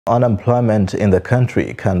Unemployment in the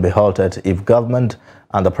country can be halted if government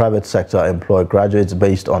and the private sector employ graduates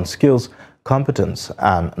based on skills, competence,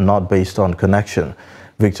 and not based on connection.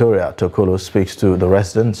 Victoria Tokolo speaks to the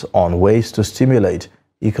residents on ways to stimulate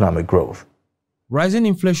economic growth. Rising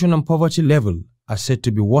inflation and poverty level are said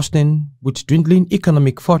to be worsening with dwindling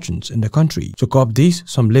economic fortunes in the country. To curb this,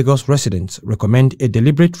 some Lagos residents recommend a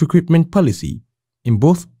deliberate recruitment policy in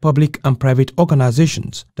both public and private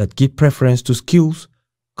organizations that give preference to skills,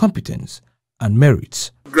 competence, and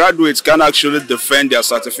merits. Graduates can actually defend their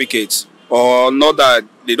certificates, or not that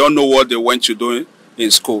they don't know what they went to do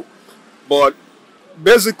in school. But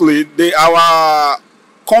basically, our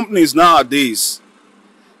companies nowadays,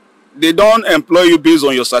 they don't employ you based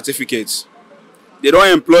on your certificates. They don't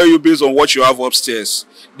employ you based on what you have upstairs.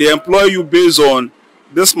 They employ you based on,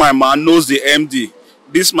 this my man knows the MD,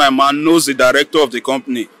 this my man knows the director of the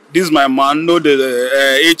company, this my man knows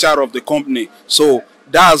the HR of the company. So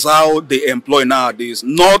that's how they employ nowadays,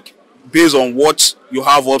 not based on what you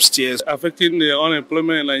have upstairs. Affecting the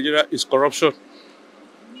unemployment in Nigeria is corruption.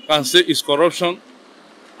 I can say it's corruption.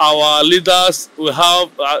 Our leaders will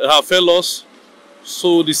have failures,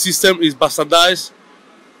 so the system is bastardized.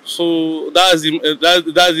 So that's the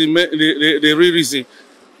real reason.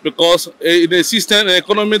 Because in a system, an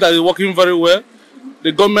economy that is working very well,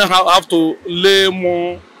 the government have to lay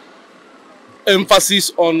more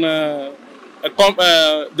emphasis on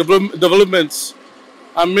developments.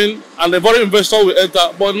 I mean, and the foreign investor will enter.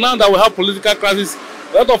 But now that we have political crisis,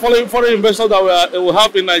 a lot of foreign investors that we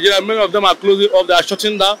have in Nigeria, many of them are closing off, they are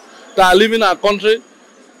shutting down, they are leaving our country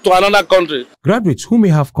to another country. Graduates who may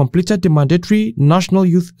have completed the mandatory National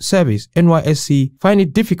Youth Service (NYSC) find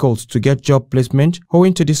it difficult to get job placement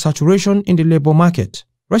owing to the saturation in the labor market.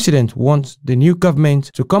 Residents want the new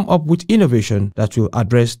government to come up with innovation that will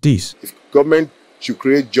address this. If government should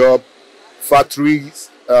create job, factories,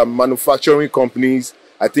 manufacturing companies,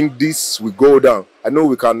 I think this will go down. I know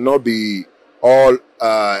we cannot be all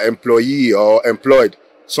employee or employed.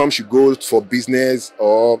 Some should go for business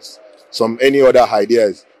or any other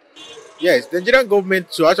ideas. Yes, the Nigerian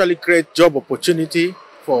government should actually create job opportunity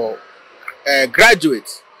for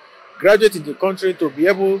graduates in the country to be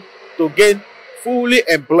able to gain fully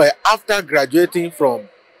employed after graduating from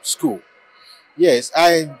school. Yes,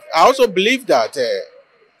 I also believe that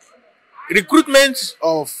recruitment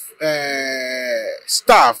of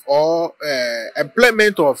staff or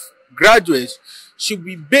employment of graduates should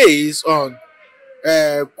be based on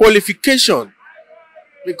qualification,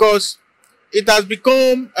 because it has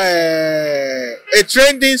become a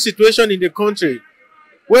trending situation in the country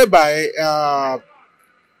whereby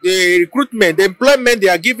the recruitment, the employment they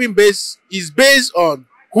are giving is based on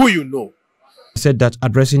who you know. He said that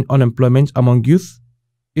addressing unemployment among youth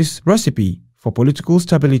is recipe for political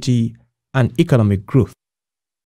stability and economic growth.